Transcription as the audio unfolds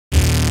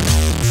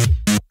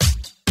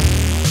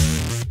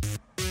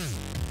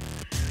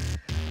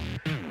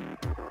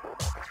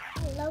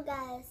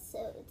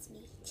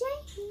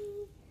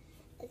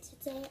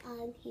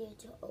I'm here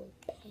to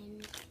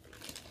open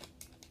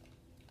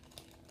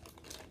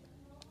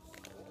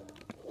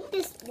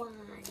this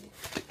one.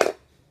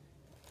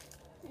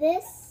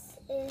 This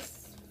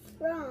is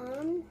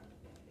from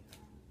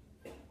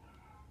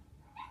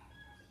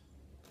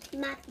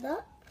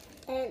MacBook,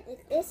 and it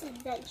is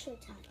Adventure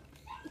Time.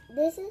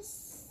 This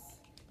is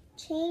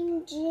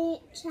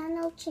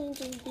channel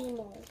changing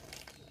BMO.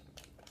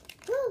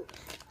 Woo!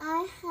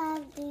 I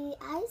have the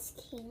Ice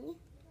King,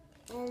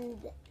 and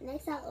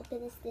next I'll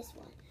open is this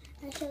one.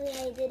 Actually,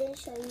 I didn't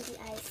show you the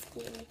Ice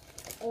King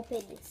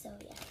opening, so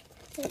yeah.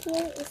 So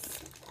here is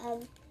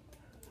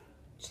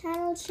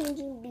channel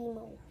changing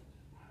BMO.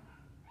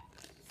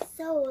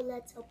 So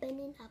let's open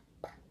it up.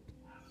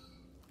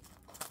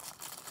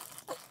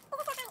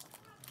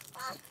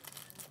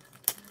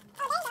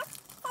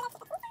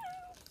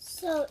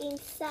 So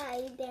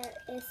inside there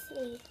is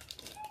a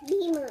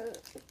beamer.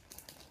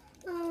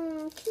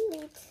 Oh,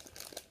 cute.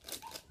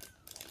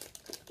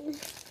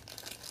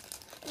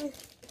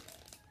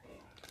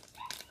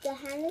 The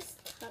hand is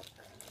stuck.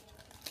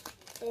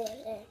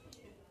 There.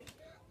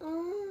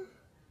 Oh,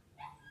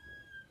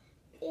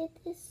 it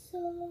is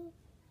so.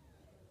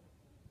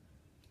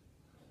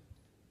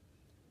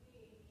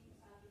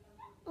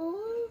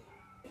 Oh,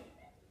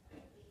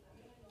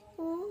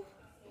 oh,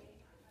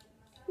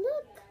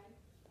 look.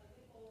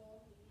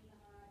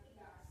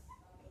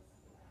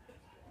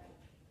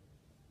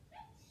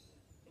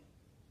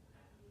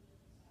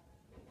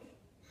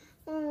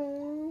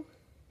 Oh,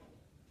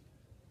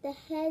 the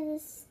head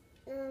is,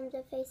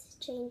 the face is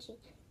changing.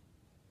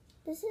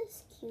 This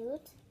is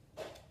cute.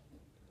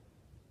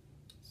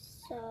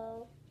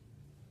 So,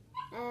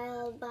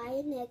 I'll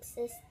buy next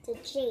is the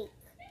Jake.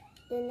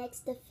 The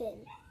next the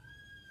Finn.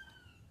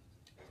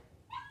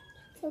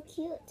 So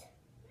cute.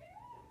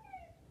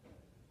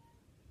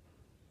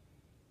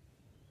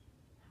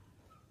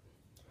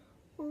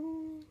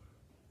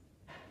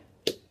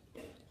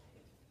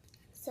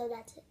 So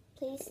that's it.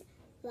 Please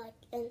like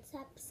and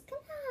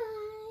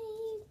subscribe.